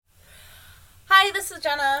this is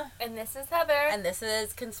Jenna. And this is Heather. And this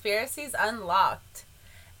is Conspiracies Unlocked.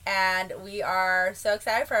 And we are so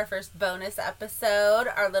excited for our first bonus episode,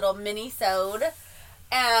 our little mini-sode.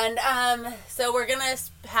 And so we're going to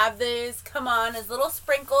have these come on as little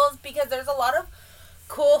sprinkles because there's a lot of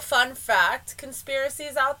cool fun fact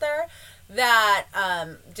conspiracies out there that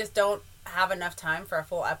just don't have enough time for a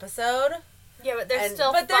full episode. Yeah, but they're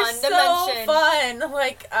still fun to mention. Fun.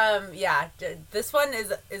 Like, yeah, this one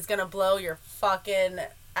is gonna blow your fucking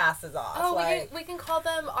asses off. Oh, like, we can call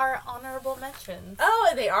them our honorable mentions.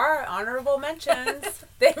 Oh, they are honorable mentions.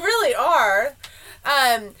 They really are.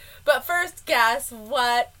 But first, guess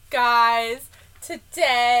what, guys?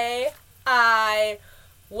 Today, I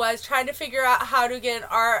was trying to figure out how to get an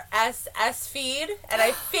RSS feed, and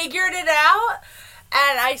I figured it out,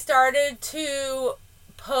 and I started to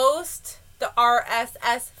post the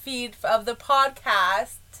RSS feed of the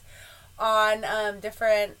podcast on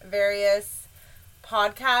different various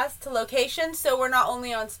podcast locations. So we're not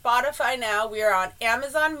only on Spotify now, we are on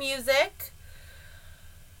Amazon Music,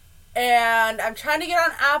 and I'm trying to get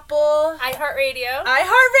on Apple. iHeartRadio. Yay!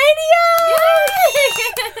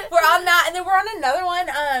 We're on that, and then we're on another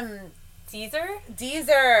one.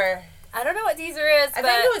 Deezer. I don't know what Deezer is, I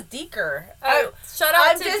think it was Deeker. Oh, shout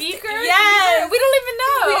out to Deeker? Yes. We don't even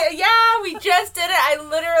know. We just did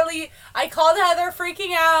it. I called Heather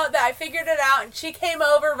freaking out that I figured it out, and she came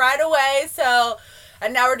over right away,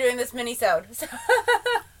 and now we're doing this mini-sode.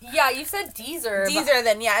 Yeah, you said Deezer. Deezer,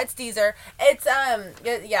 then, yeah, it's Deezer. It's,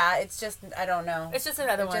 it's just, I don't know. It's just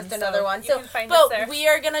another one. Just another one. You can find us there. We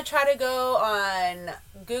are going to try to go on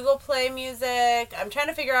Google Play Music. I'm trying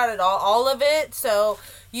to figure out all of it, so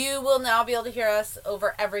you will now be able to hear us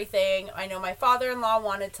over everything. I know my father-in-law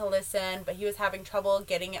wanted to listen, but he was having trouble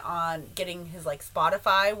getting his,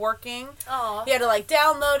 Spotify working. Aww. He had to,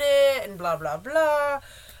 download it and blah, blah, blah.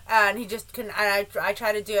 And he just couldn't, and I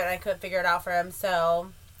tried to do it, and I couldn't figure it out for him, so...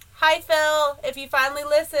 Hi, Phil. If you finally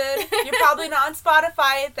listen, you're probably not on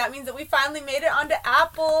Spotify. That means that we finally made it onto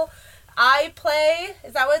Apple iPlay.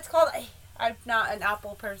 Is that what it's called? I'm not an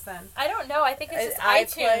Apple person. I don't know. I think it's just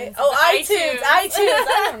iTunes. iTunes. Oh, iTunes.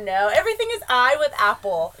 I don't know. Everything is I with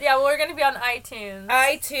Apple. Yeah, well, we're going to be on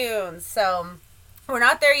iTunes. So, we're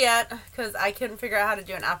not there yet because I couldn't figure out how to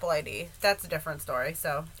do an Apple ID. That's a different story.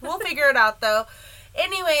 So, we'll figure it out, though.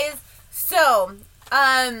 Anyways, so...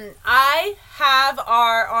 I have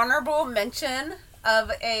our honorable mention of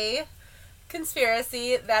a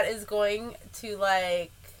conspiracy that is going to,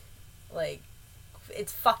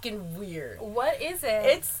 it's fucking weird. What is it?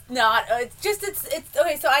 It's not, it's,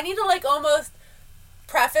 okay, so I need to, almost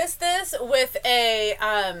preface this with a,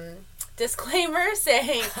 disclaimer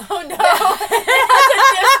saying... Oh, no. There's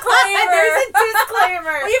a disclaimer. There's a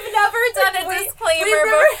disclaimer. We've never done a disclaimer We've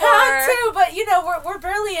never before. had to, but, we're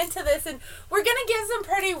barely into this, and we're going to get some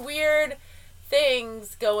pretty weird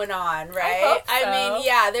things going on, right? I hope so. I mean,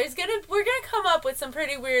 yeah, we're going to come up with some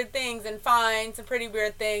pretty weird things and find some pretty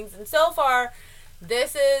weird things, and so far,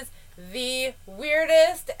 this is the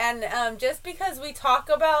weirdest, and just because we talk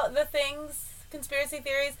about the things, conspiracy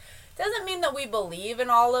theories, doesn't mean that we believe in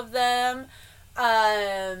all of them.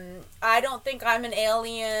 I don't think I'm an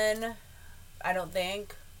alien. I don't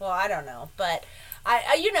think. Well, I don't know. But,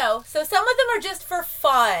 so some of them are just for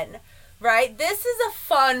fun, right? This is a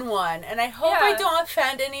fun one. And I hope I don't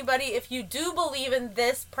offend anybody if you do believe in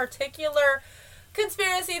this particular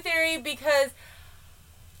conspiracy theory, because...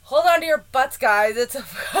 Hold on to your butts, guys. It's a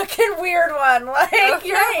fucking weird one. Okay.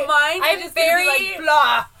 Your mind is just gonna be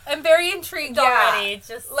blah. I'm very intrigued already.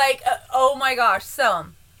 Just oh my gosh. So,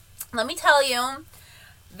 let me tell you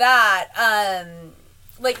that,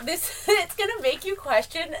 this, it's gonna make you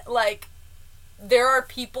question, there are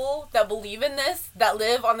people that believe in this that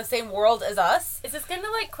live on the same world as us. Is this gonna,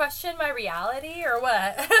 question my reality or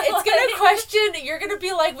what? It's gonna question, you're gonna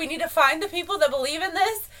be we need to find the people that believe in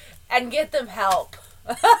this and get them help.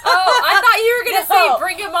 Oh, I thought you were going to say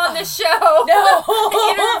bring him on the show. No.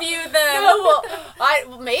 Interview them.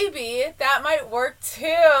 No, maybe. That might work too.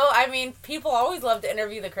 I mean, people always love to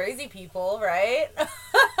interview the crazy people, right?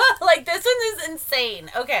 This one is insane.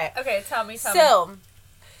 Okay. Okay, tell me. So,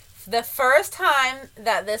 the first time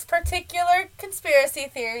that this particular conspiracy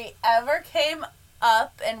theory ever came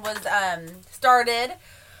up and was started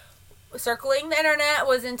circling the internet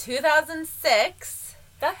was in 2006.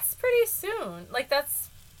 That's pretty soon.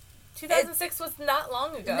 2006 was not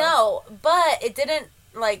long ago. No, but it didn't,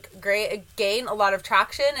 gain a lot of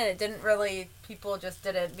traction, and it didn't really, people just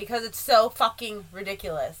didn't, because it's so fucking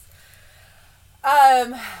ridiculous.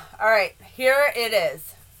 Alright, here it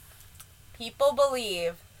is. People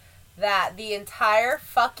believe that the entire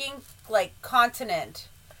fucking, continent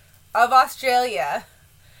of Australia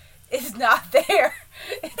is not there.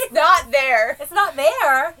 It's not there. It's not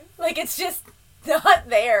there. Like, it's just not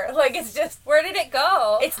there. Like, it's just... Where did it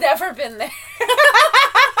go? It's never been there.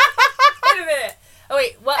 Wait a minute. Oh,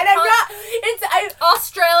 wait. What? And I'm not... It's...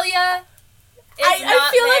 Australia is I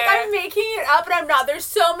not feel there. like I'm making it up, and I'm not. There's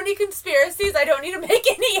so many conspiracies. I don't need to make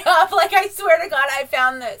any up. Like, I swear to God, I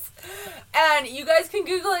found this. And you guys can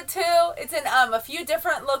Google it, too. It's in a few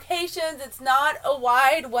different locations. It's not a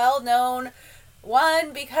wide, well-known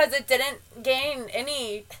one because it didn't gain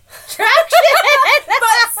any traction.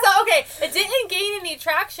 Okay, it didn't gain any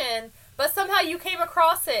traction, but somehow you came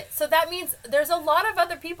across it. So that means there's a lot of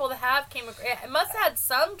other people that have came across it. It must have had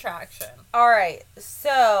some traction. All right.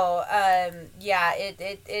 So, yeah,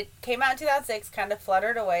 it came out in 2006, kind of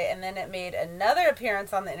fluttered away, and then it made another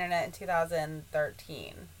appearance on the internet in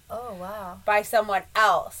 2013. Oh, wow. By someone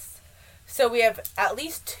else. So we have at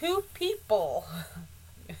least 2 people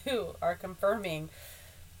who are confirming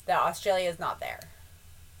that Australia is not there.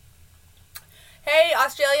 Hey,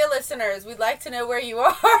 Australia listeners, we'd like to know where you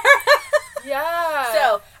are. Yeah.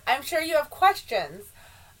 So, I'm sure you have questions.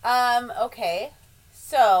 Okay.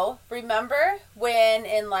 So, remember when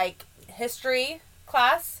in, like, history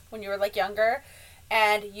class, when you were, like, younger,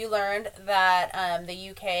 and you learned that the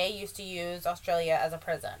UK used to use Australia as a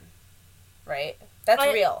prison, right? That's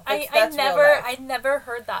real. That's real life. I never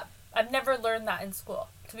heard that. I've never learned that in school,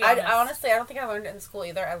 to be honest. Honestly, I don't think I learned it in school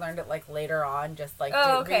either. I learned it, like, later on, just, like,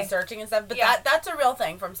 researching and stuff. But that's a real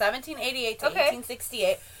thing. From 1788 to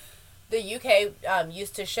 1868, the UK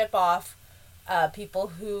used to ship off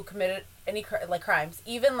people who committed any, crimes.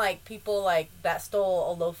 Even, like, people, like, that stole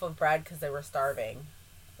a loaf of bread because they were starving.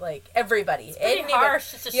 Like, everybody. It's pretty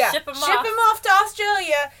harsh to ship them off. Ship them off to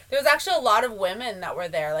Australia. There was actually a lot of women that were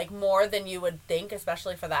there, like, more than you would think,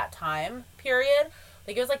 especially for that time period.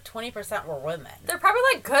 Like, it was like 20% were women. They're probably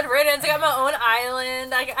like, good riddance. I got my own island.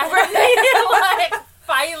 Like,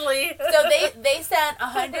 finally. So they sent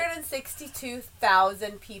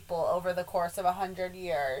 162,000 people over the course of 100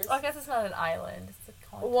 years. Well, I guess it's not an island. It's a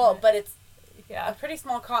continent. Well, but it's a pretty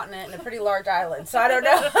small continent and a pretty large island. So I don't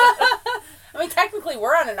know. I mean, technically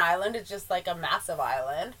we're on an island. It's just like a massive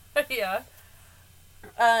island. Yeah.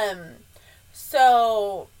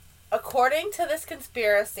 So, according to this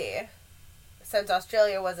conspiracy, since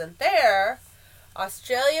Australia wasn't there,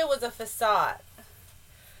 Australia was a facade.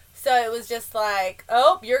 So it was just like,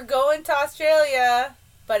 oh, you're going to Australia,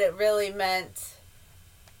 but it really meant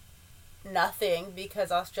nothing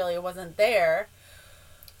because Australia wasn't there.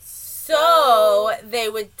 So they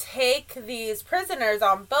would take these prisoners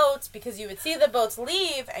on boats because you would see the boats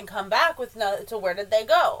leave and come back with so where did they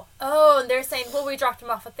go? Oh, and they're saying, well, we dropped them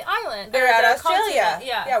off at the island. They're at Australia.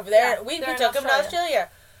 Yeah. We took them to Australia.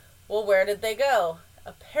 Well, where did they go?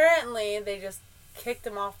 Apparently, they just kicked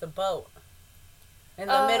them off the boat. In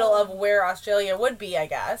the middle of where Australia would be, I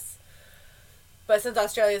guess. But since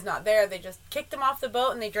Australia's not there, they just kicked them off the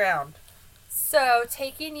boat and they drowned. So,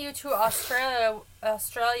 taking you to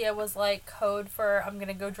Australia was like code for, I'm going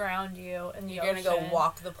to go drown you in the ocean. You're going to go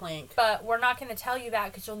walk the plank. But we're not going to tell you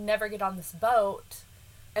that because you'll never get on this boat.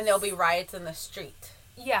 And there'll be riots in the street.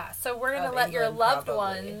 Yeah, so we're going to let your loved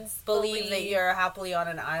ones believe that you're happily on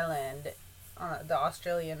an island, on the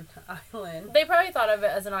Australian island. They probably thought of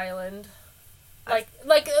it as an island. Like,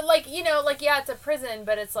 you know, like, yeah, it's a prison,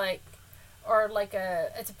 but it's like, or like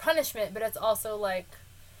it's a punishment, but it's also like,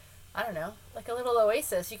 I don't know, like a little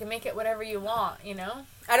oasis. You can make it whatever you want, you know?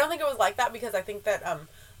 I don't think it was like that because I think that,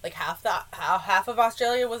 like half of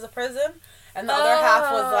Australia was a prison. And the other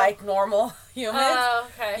half was, like, normal humans. Oh,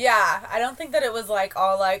 okay. Yeah, I don't think that it was, like,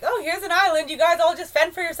 all like, oh, here's an island, you guys all just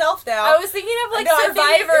fend for yourself now. I was thinking of, like,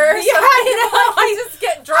 Survivor. I just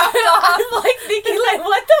get dropped off. I'm, like, thinking, like,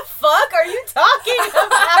 what the fuck are you talking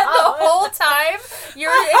about? The whole time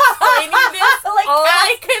you're explaining this, like, all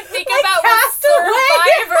I could think about was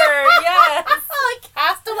Survivor. Yes. Like,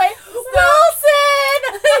 Castaway. Wilson!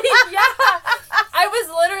 Yeah. I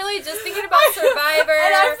was literally just thinking about Survivor.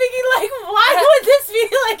 And I'm thinking, like, why would this be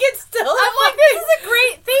like it's still I'm like, this is a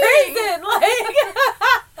great thing. Prison. Like,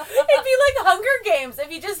 it'd be like Hunger Games.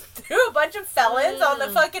 If you just threw a bunch of felons on the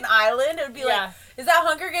fucking island, it would be like, is that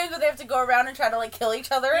Hunger Games where they have to go around and try to, like, kill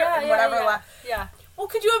each other and whatever? Yeah. Well,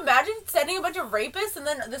 could you imagine sending a bunch of rapists and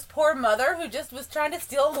then this poor mother who just was trying to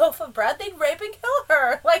steal a loaf of bread? They'd rape and kill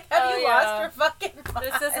her. Like, have you lost your fucking mind?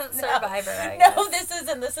 This isn't Survivor, I guess. No, this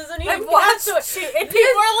isn't. This isn't even I've watched and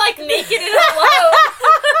people are, like, naked and alone.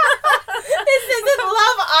 This isn't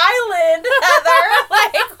Love Island, Heather.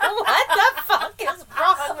 Like, what the fuck is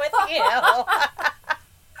wrong with you?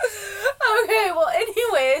 Okay, well,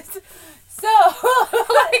 anyways... So, oh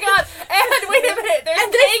my god, and wait a minute,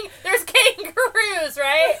 they're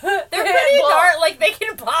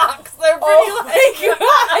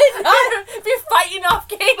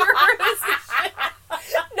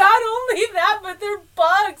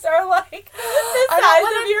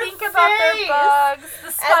think about their face. bugs,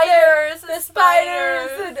 the spiders, The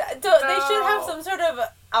spiders. And, they should have some sort of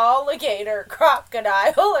alligator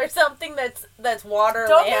crocodile or something that's water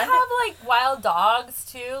Don't land. they have like wild dogs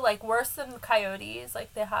too? Like worse than coyotes.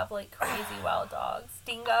 Like they have like crazy wild dogs,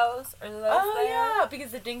 dingoes. Are those there? Yeah,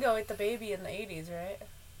 because the dingo ate the baby in the 80s, right?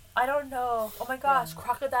 I don't know. Oh my gosh,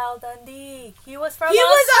 Crocodile Dundee. He was from He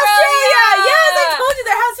was Australia. Yes, I told you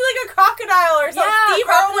there has to be like a crocodile or something. Yeah, Steve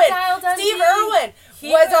Crocodile Irwin. Dundee. Steve Irwin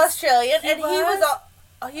was Australian,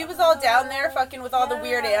 and he was all down there fucking with all the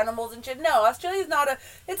weird animals and shit. No, Australia's not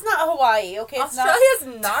it's not Hawaii, okay? It's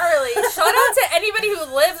Australia's gnarly. Shout out to anybody who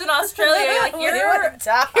lives in Australia. Like you're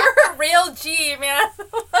a real G, man.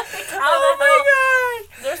 Like, oh my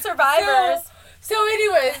god. They're survivors. So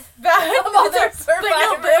anyways, back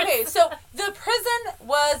okay, so the prison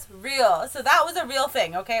was real. So that was a real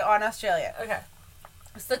thing, okay, on Australia. Okay.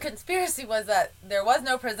 So the conspiracy was that there was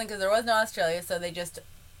no prison because there was no Australia, so they just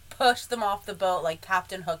pushed them off the boat like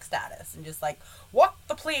Captain Hook status and just like, walk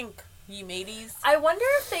the plank, ye mateys. I wonder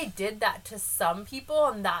if they did that to some people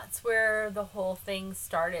and that's where the whole thing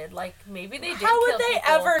started. Like, maybe they did. How would they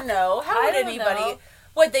ever know? How would anybody... know.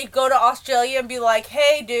 Would they go to Australia and be like,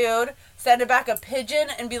 hey, dude, send it back a pigeon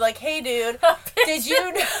and be like, hey, dude, did you...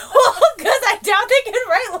 Well, because I doubt they could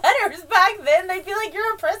write letters back then. They'd be like,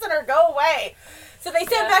 you're a prisoner, go away. So they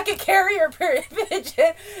sent back a carrier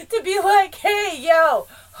pigeon to be like, hey, yo,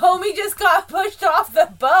 homie just got pushed off the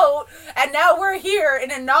boat, and now we're here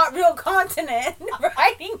in a not real continent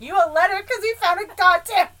writing you a letter because we found a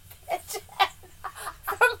goddamn pigeon.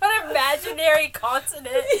 From an imaginary continent.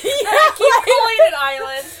 Yeah, I keep calling it an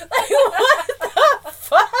island. Like, what the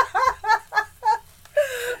fuck?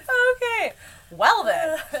 Okay. Well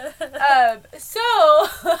then.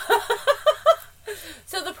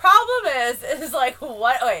 So the problem is like,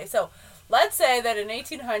 what? Okay, so let's say that in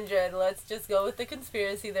 1800, let's just go with the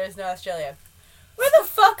conspiracy, there's no Australia. Where the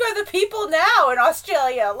fuck are the people now in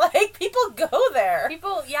Australia? Like, people go there.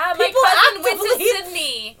 People, yeah, People my cousin went to actively-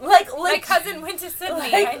 Sydney. My cousin went to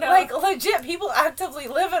Sydney, like, I know. Like, legit, people actively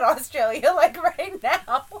live in Australia, like, right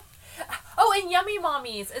now. Oh, and Yummy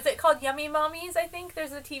Mommies. Is it called Yummy Mommies, I think?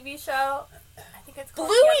 There's a TV show. I think it's called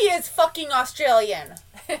Bluey is fucking Australian.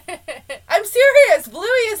 I'm serious.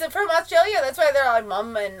 Bluey is from Australia. That's why they're like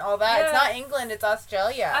mum and all that. Yeah. It's not England. It's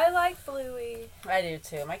Australia. I like Bluey. I do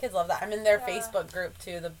too. My kids love that. I'm in their Facebook group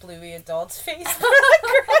too, the Bluey Adults Facebook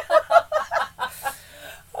group.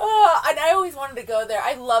 Oh, and I always wanted to go there.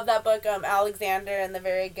 I love that book, Alexander and the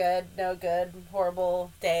Very Good, No Good,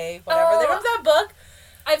 Horrible Day, whatever. They remember that book?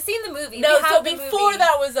 I've seen the movie. No, so before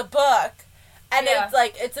that was a book. And it's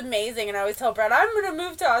like, it's amazing. And I always tell Brad, I'm going to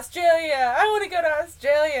move to Australia. I want to go to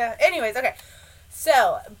Australia. Anyways, okay.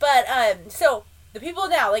 So, so the people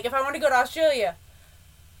now, like if I want to go to Australia,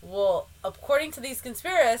 well, according to these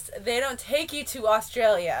conspiracists, they don't take you to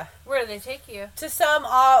Australia. Where do they take you? To some,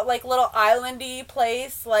 like little islandy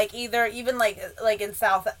place, like even like in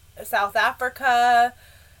South Africa,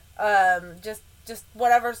 just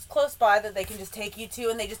whatever's close by that they can just take you to,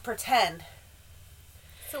 and they just pretend.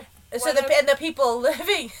 So the people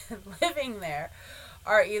living there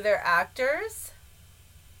are either actors,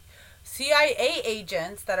 CIA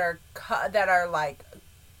agents that are like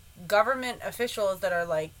government officials that are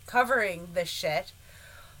like covering this shit,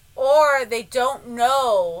 or they don't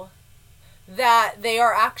know that they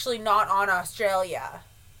are actually not on Australia.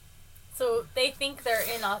 So they think they're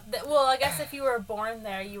in. Well, I guess if you were born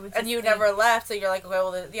there, you would. Just and you never left, so you're like, okay,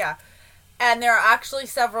 well, yeah. And there are actually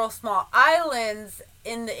several small islands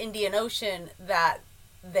in the Indian Ocean that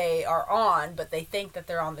they are on, but they think that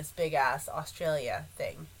they're on this big ass Australia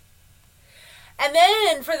thing. And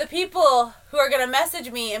then for the people who are going to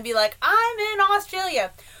message me and be like, I'm in Australia,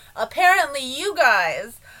 apparently you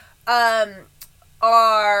guys are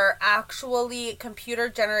actually computer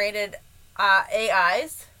generated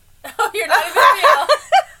AIs. Oh, you're not even real.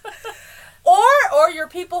 or you're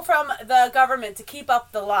people from the government to keep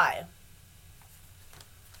up the lie.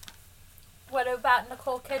 What about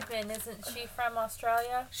Nicole Kidman? Isn't she from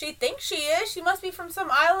Australia? She thinks she is. She must be from some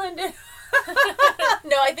island.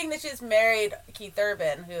 No, I think that she's married Keith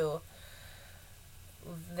Urban, who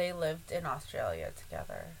they lived in Australia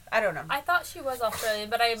together. I don't know. I thought she was Australian,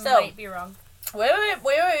 but I might be wrong. Wait.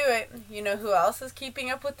 You know who else is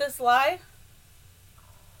keeping up with this lie?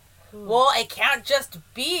 Ooh. Well, it can't just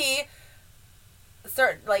be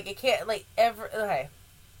certain, like, it can't, like,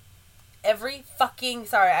 every fucking,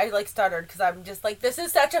 sorry, I, like, stuttered, because I'm just like, this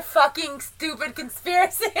is such a fucking stupid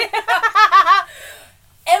conspiracy.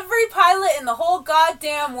 Every pilot in the whole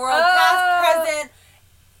goddamn world, past, present,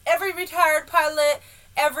 every retired pilot,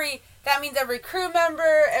 that means every crew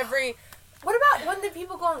member, every What about when the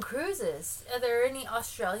people go on cruises? Are there any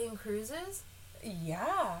Australian cruises?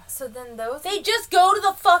 Yeah. So then those... They just go to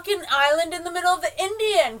the fucking island in the middle of the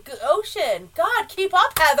Indian Ocean. God, keep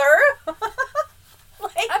up, Heather.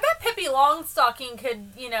 I bet Pippi Longstocking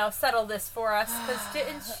could, settle this for us. Because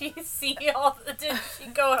didn't she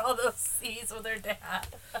go on all those seas with her dad?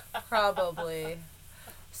 Probably.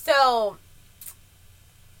 So,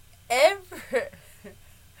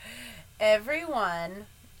 everyone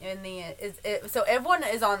in the everyone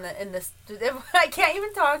is in this. I can't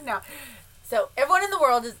even talk now. So everyone in the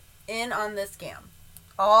world is in on this scam.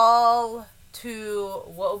 All to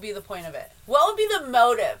what would be the point of it? What would be the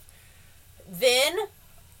motive? Then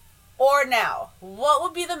or now? What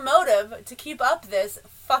would be the motive to keep up this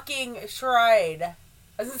fucking charade? I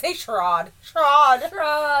was gonna say charade. Charade.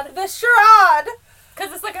 The charade.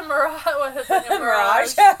 Because it's like a mirage. It's like a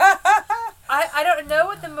mirage. I don't know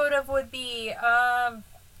what the motive would be. I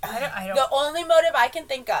don't. The only motive I can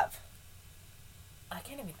think of. I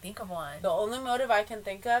can't even think of one. The only motive I can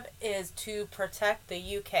think of is to protect the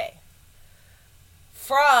UK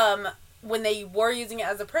from when they were using it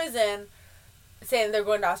as a prison, saying they're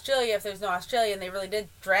going to Australia. If there's no Australia and they really did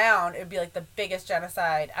drown, it would be like the biggest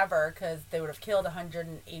genocide ever because they would have killed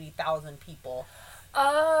 180,000 people.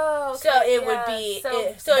 Oh, okay, so it would be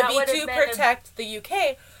it'd be to protect the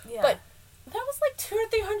UK. Yeah. But that was like 200 or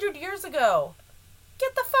 300 years ago.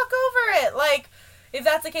 Get the fuck over it. Like, if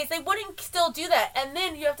that's the case, they wouldn't still do that. And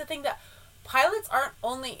then you have to think that pilots aren't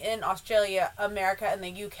only in Australia, America, and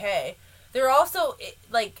the UK. They're also,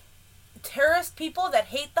 like, terrorist people that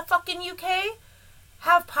hate the fucking UK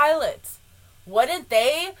have pilots. Wouldn't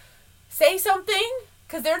they say something?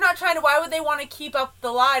 Because they're not trying to, why would they want to keep up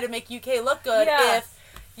the lie to make UK look good if,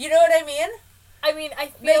 you know what I mean? I mean, I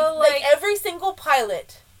feel like every single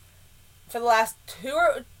pilot for the last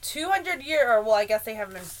 200 years, or well, I guess they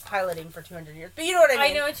haven't been piloting for 200 years, but you know what I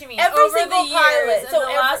mean. I know what you mean. Every Over single the years, pilot, in the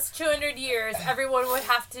last 200 years, everyone would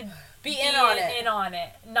have to be in on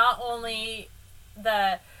it. Not only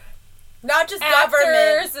not just actors,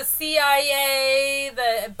 government, the CIA,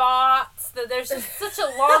 the bots. There's just such a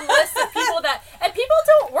long list of people and people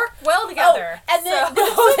don't work well together. Oh, and then so,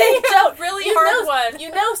 no, they don't. Really hard one.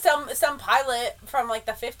 You know, some pilot from like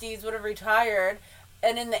the 50s would have retired.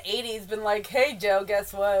 And in the 80s, been like, hey, Joe,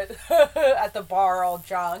 guess what? At the bar all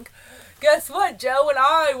drunk. Guess what, Joe? When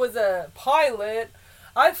I was a pilot,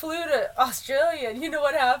 I flew to Australia. And you know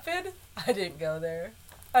what happened? I didn't go there.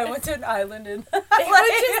 I went to an island and... They would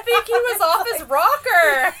just think he was off his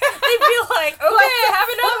rocker. They'd be like, okay, have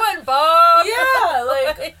another one, Bob. Yeah,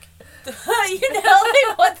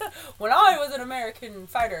 when I was an American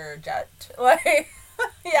fighter jet. Like,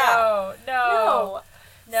 yeah. No.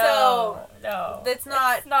 So, it's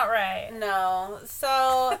not right. No.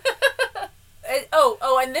 So,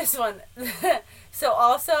 and this one. So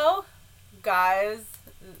also, guys,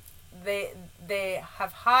 they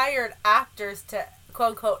have hired actors to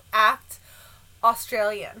quote unquote act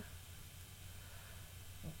Australian.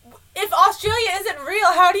 If Australia isn't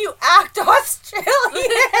real, how do you act Australian?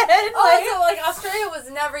 Like Australia was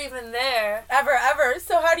never even there. Ever.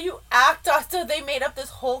 So how do you act? So they made up this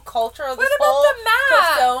whole culture, this what about whole the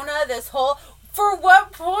map? persona, this whole... For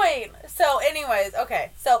what point? So anyways,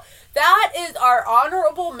 okay. So that is our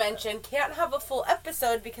honorable mention. Can't have a full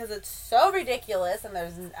episode because it's so ridiculous and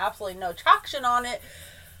there's absolutely no traction on it.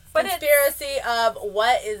 But conspiracy of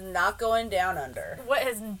what is not going down under. What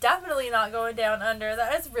is definitely not going down under.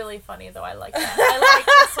 That is really funny, though. I like that. I like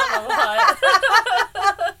this one a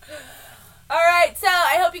lot. Alright, so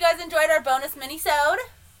I hope you guys enjoyed our bonus mini-sode.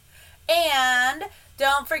 And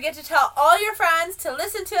don't forget to tell all your friends to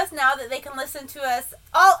listen to us now that they can listen to us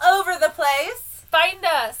all over the place. Find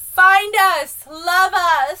us. Love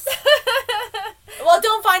us. Well,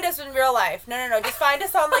 don't find us in real life. No. Just find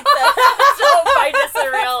us on like the... Don't find us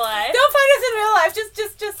in real life. Don't find us in real life.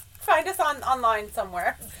 Just find us online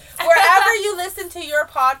somewhere. Wherever you listen to your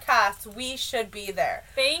podcast, we should be there.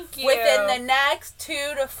 Thank you. Within the next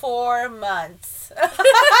 2 to 4 months.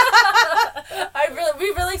 We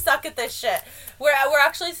really suck at this shit. We're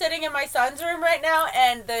actually sitting in my son's room right now,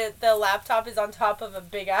 and the laptop is on top of a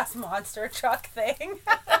big ass monster truck thing.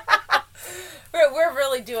 We're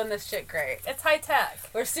really doing this shit great. It's high tech.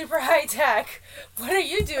 We're super high tech. What are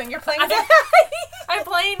you doing? You're playing with I'm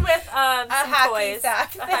playing with a hacky toys.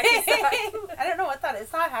 sack. A hacky sack. I don't know what that is.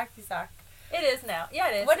 It's not a hacky sack. It is now. Yeah,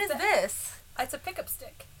 it is. What is this? It's a pickup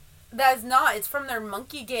stick. That is not. It's from their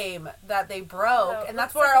monkey game that they broke. No, and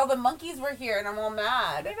that's where all the monkeys were here, and I'm all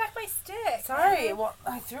mad. Give me back my stick. Sorry. Well,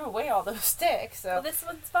 I threw away all those sticks, so... Well, this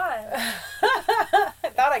one's fine. I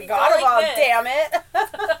thought I got them all, damn it.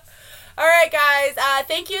 All right, guys.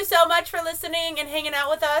 Thank you so much for listening and hanging out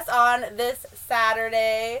with us on this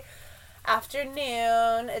Saturday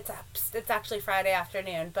afternoon. It's actually Friday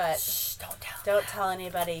afternoon, but Shh, don't tell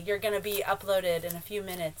anybody. You're going to be uploaded in a few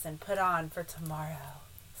minutes and put on for tomorrow,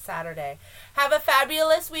 Saturday. Have a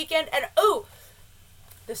fabulous weekend. And,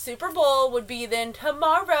 the Super Bowl would be then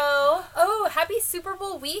tomorrow. Oh, happy Super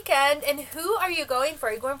Bowl weekend. And who are you going for?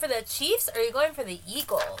 Are you going for the Chiefs or are you going for the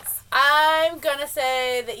Eagles? I'm going to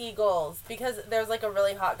say the Eagles because there's like a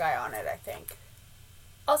really hot guy on it, I think.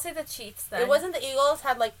 I'll say the Chiefs then. It wasn't the Eagles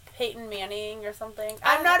had like Peyton Manning or something.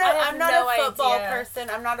 I I'm not a football idea. person.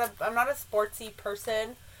 I'm not a sportsy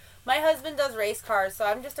person. My husband does race cars, so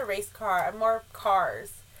I'm just a race car. I'm more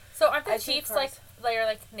cars. So aren't the I do Chiefs cars. like they're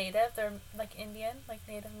like native? They're like Indian, like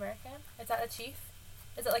Native American. Is that a chief?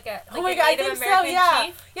 Is it like a Oh my a God, I Native think American so. Yeah,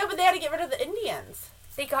 chief? yeah, but they had to get rid of the Indians.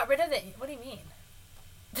 They got rid of it. What do you mean?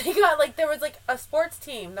 They got there was like a sports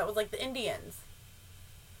team that was like the Indians.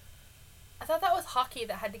 I thought that was hockey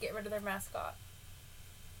that had to get rid of their mascot.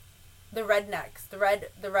 The rednecks, the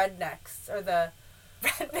rednecks, or the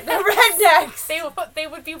Rednecks. rednecks. They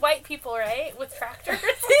would be white people, right? With tractors.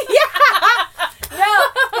 Yeah. No,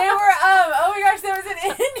 they were. Oh my gosh, there was an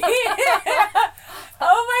Indian.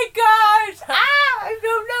 Oh my gosh. I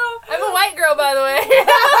don't know. I'm a white girl, by the way.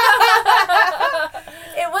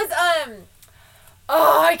 It was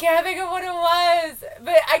Oh, I can't think of what it was,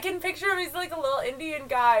 but I can picture him. He's like a little Indian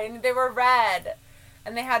guy, and they were red,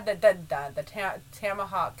 and they had the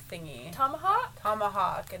tomahawk thingy.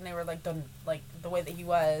 Tomahawk, and they were like the way that he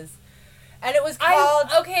was, and it was called.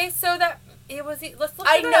 So that it was. Let's look.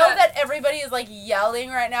 I it know up. that everybody is like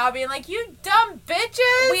yelling right now, being like, "You dumb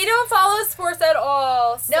bitches!" We don't follow sports at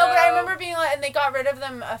all. So. No, but I remember being like, and they got rid of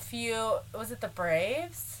them a few. Was it the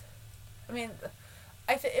Braves? I mean,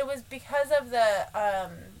 it was because of the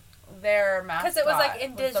their mascot. Because it was like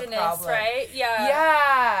indigenous, right? Yeah.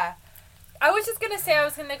 Yeah. I was just gonna say I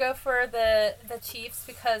was gonna go for the Chiefs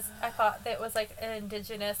because I thought that it was like an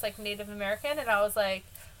indigenous, like Native American, and I was like,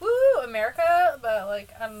 "Woo, America!" But like,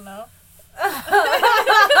 I don't know.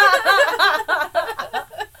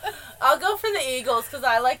 I'll go for the Eagles because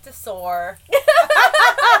I like to soar.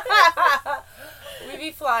 We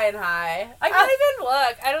be flying high. I can't even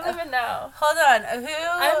look. I don't even know. Hold on. Who?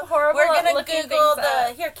 I'm horrible We're at gonna looking Google things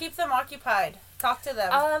up. Here, keep them occupied. Talk to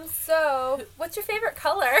them. So what's your favorite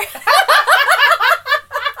color?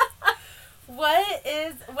 What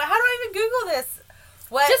is? How do I even Google this?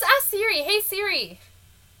 What? Just ask Siri. Hey Siri.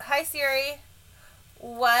 Hi Siri.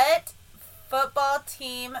 What football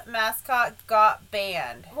team mascot got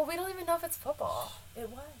banned? Well, we don't even know if it's football. It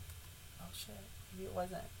was. Oh shit. Maybe it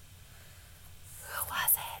wasn't. Who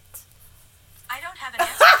was it? I don't have an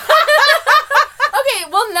answer.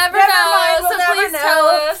 Okay, we'll never Never know. mind, So we'll never please know. tell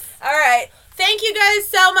us. All right. Thank you guys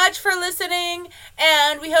so much for listening,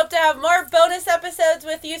 and we hope to have more bonus episodes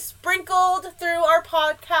with you sprinkled through our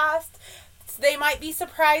podcast. They might be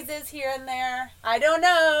surprises here and there. I don't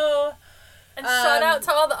know. And shout out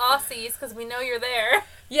to all the Aussies because we know you're there.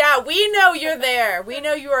 Yeah, we know you're there. We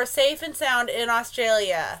know you are safe and sound in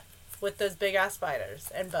Australia with those big ass spiders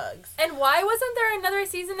and bugs. And why wasn't there another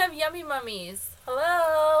season of Yummy Mummies?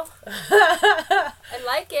 Hello. I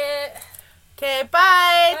like it. Okay,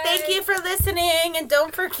 bye. Bye. Thank you for listening, and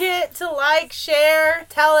don't forget to like, share,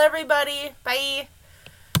 tell everybody. Bye.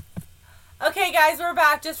 Okay, guys, we're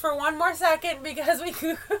back just for one more second because we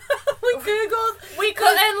Googled. We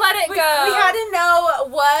couldn't let it go. We had to know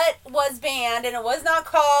what was banned, and it was not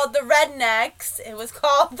called the Rednecks. It was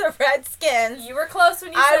called the Redskins. You were close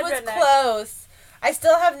when you I said was redneck. close. I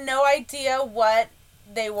still have no idea what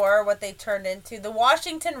they were, what they turned into. The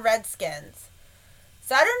Washington Redskins.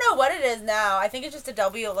 So I don't know what it is now. I think it's just a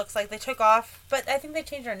W. It looks like they took off, but I think they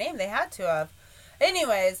changed their name. They had to have.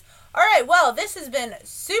 Anyways, all right. Well, this has been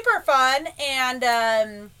super fun, and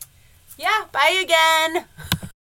yeah, bye again.